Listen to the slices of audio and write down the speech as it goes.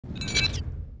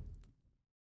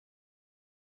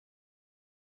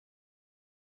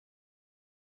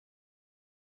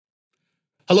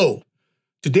Hello.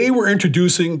 Today we're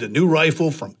introducing the new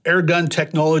rifle from Airgun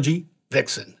Technology,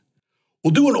 Vixen.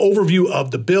 We'll do an overview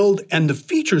of the build and the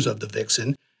features of the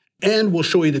Vixen, and we'll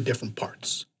show you the different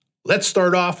parts. Let's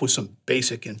start off with some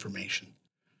basic information.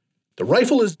 The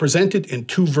rifle is presented in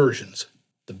two versions,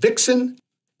 the Vixen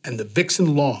and the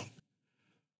Vixen Long.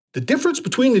 The difference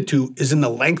between the two is in the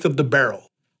length of the barrel.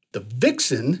 The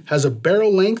Vixen has a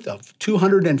barrel length of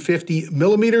 250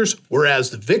 millimeters, whereas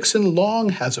the Vixen Long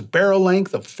has a barrel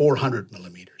length of 400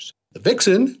 millimeters. The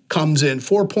Vixen comes in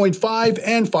 4.5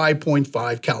 and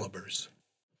 5.5 calibers.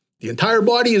 The entire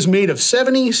body is made of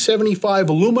 70-75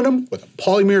 aluminum with a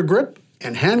polymer grip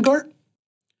and handguard,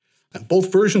 and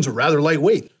both versions are rather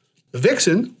lightweight. The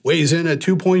Vixen weighs in at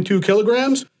 2.2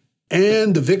 kilograms,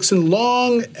 and the Vixen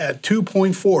Long at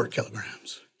 2.4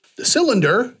 kilograms. The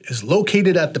cylinder is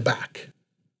located at the back.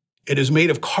 It is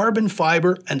made of carbon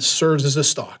fiber and serves as a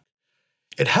stock.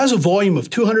 It has a volume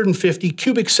of 250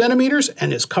 cubic centimeters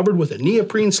and is covered with a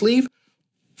neoprene sleeve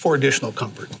for additional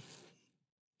comfort.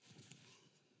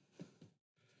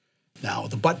 Now,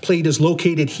 the butt plate is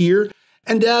located here,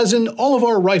 and as in all of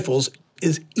our rifles,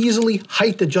 is easily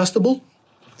height adjustable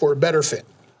for a better fit.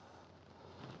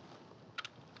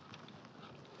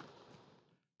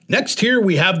 Next here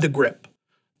we have the grip.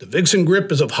 The Vixen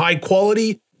grip is of high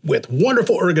quality with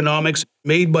wonderful ergonomics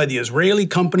made by the Israeli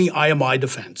company IMI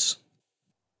Defense.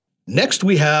 Next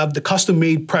we have the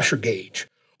custom-made pressure gauge,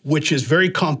 which is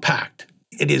very compact.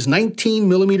 It is 19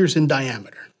 millimeters in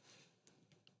diameter.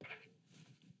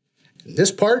 In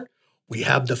this part, we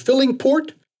have the filling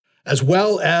port as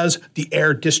well as the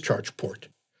air discharge port,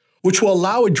 which will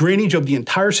allow a drainage of the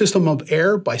entire system of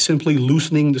air by simply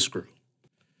loosening the screw.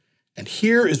 And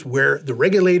here is where the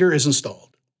regulator is installed.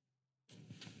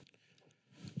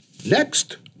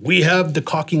 Next, we have the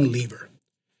caulking lever.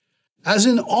 As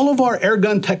in all of our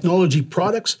Airgun Technology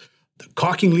products, the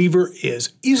caulking lever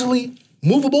is easily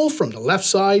movable from the left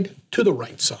side to the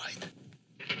right side.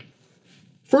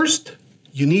 First,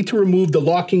 you need to remove the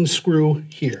locking screw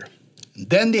here, and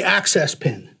then the access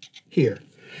pin here,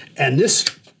 and this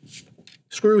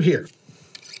screw here.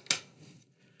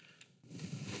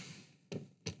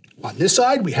 On this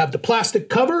side, we have the plastic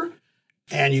cover,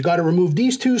 and you got to remove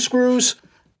these two screws.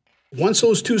 Once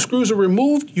those two screws are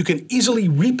removed, you can easily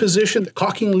reposition the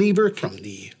caulking lever from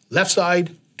the left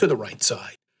side to the right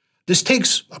side. This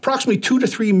takes approximately 2 to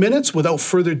 3 minutes without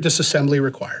further disassembly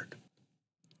required.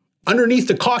 Underneath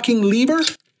the caulking lever,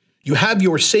 you have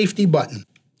your safety button.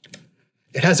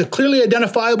 It has a clearly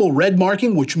identifiable red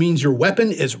marking, which means your weapon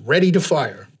is ready to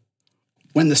fire.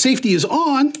 When the safety is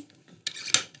on,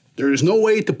 there is no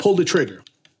way to pull the trigger.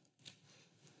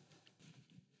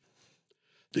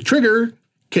 The trigger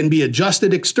can be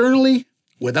adjusted externally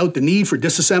without the need for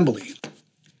disassembly.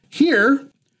 Here,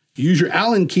 you use your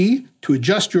Allen key to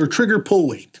adjust your trigger pull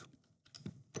weight.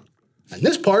 And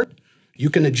this part, you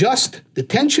can adjust the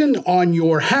tension on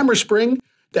your hammer spring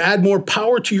to add more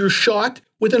power to your shot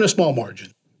within a small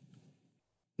margin.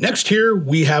 Next here,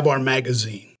 we have our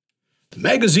magazine. The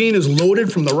magazine is loaded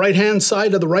from the right-hand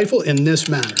side of the rifle in this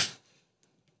manner.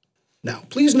 Now,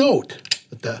 please note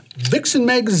that the Vixen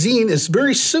magazine is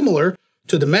very similar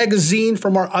to the magazine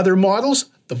from our other models,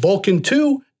 the Vulcan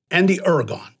II and the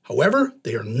Ergon. However,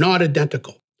 they are not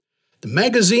identical. The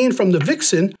magazine from the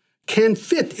Vixen can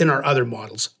fit in our other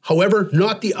models, however,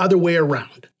 not the other way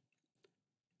around.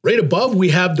 Right above, we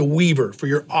have the weaver for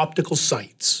your optical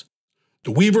sights.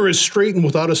 The weaver is straight and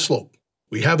without a slope.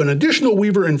 We have an additional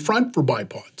weaver in front for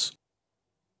bipods.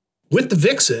 With the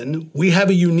Vixen, we have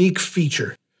a unique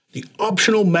feature, the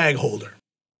optional mag holder.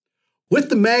 With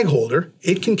the mag holder,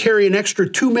 it can carry an extra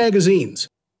 2 magazines.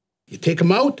 You take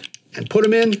them out and put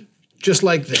them in just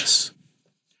like this.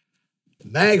 The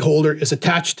mag holder is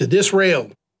attached to this rail.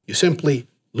 You simply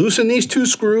loosen these 2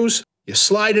 screws, you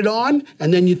slide it on,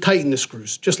 and then you tighten the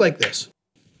screws, just like this.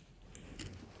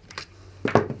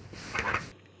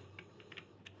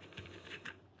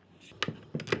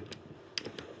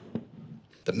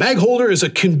 The mag holder is a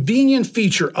convenient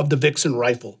feature of the Vixen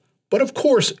rifle. But of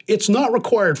course, it's not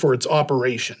required for its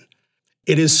operation.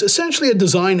 It is essentially a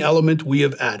design element we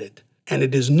have added, and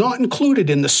it is not included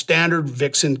in the standard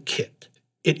Vixen kit.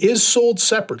 It is sold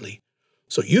separately,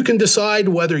 so you can decide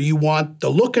whether you want the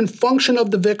look and function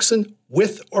of the Vixen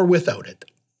with or without it.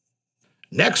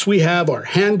 Next, we have our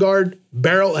Handguard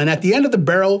Barrel, and at the end of the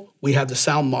barrel, we have the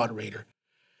sound moderator.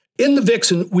 In the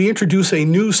Vixen, we introduce a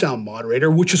new sound moderator,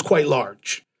 which is quite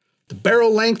large. The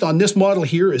barrel length on this model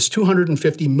here is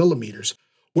 250 millimeters,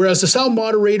 whereas the sound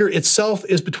moderator itself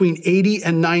is between 80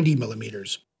 and 90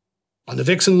 millimeters. On the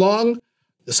Vixen Long,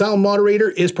 the sound moderator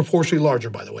is proportionally larger,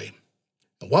 by the way.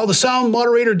 While the sound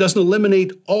moderator doesn't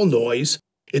eliminate all noise,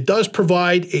 it does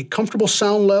provide a comfortable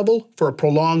sound level for a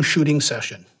prolonged shooting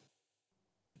session.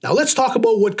 Now let's talk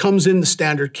about what comes in the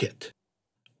standard kit.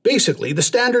 Basically, the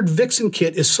standard Vixen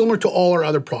kit is similar to all our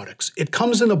other products. It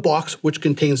comes in a box which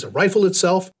contains the rifle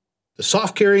itself, the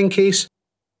soft carrying case,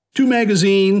 2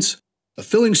 magazines, a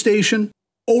filling station,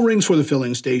 O-rings for the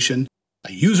filling station,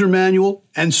 a user manual,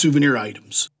 and souvenir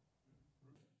items.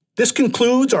 This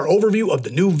concludes our overview of the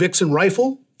new Vixen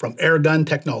rifle from Airgun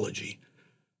Technology.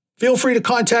 Feel free to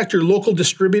contact your local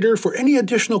distributor for any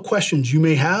additional questions you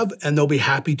may have, and they'll be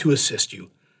happy to assist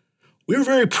you. We're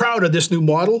very proud of this new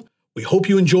model. We hope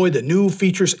you enjoy the new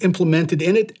features implemented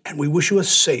in it, and we wish you a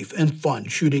safe and fun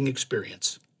shooting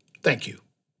experience. Thank you.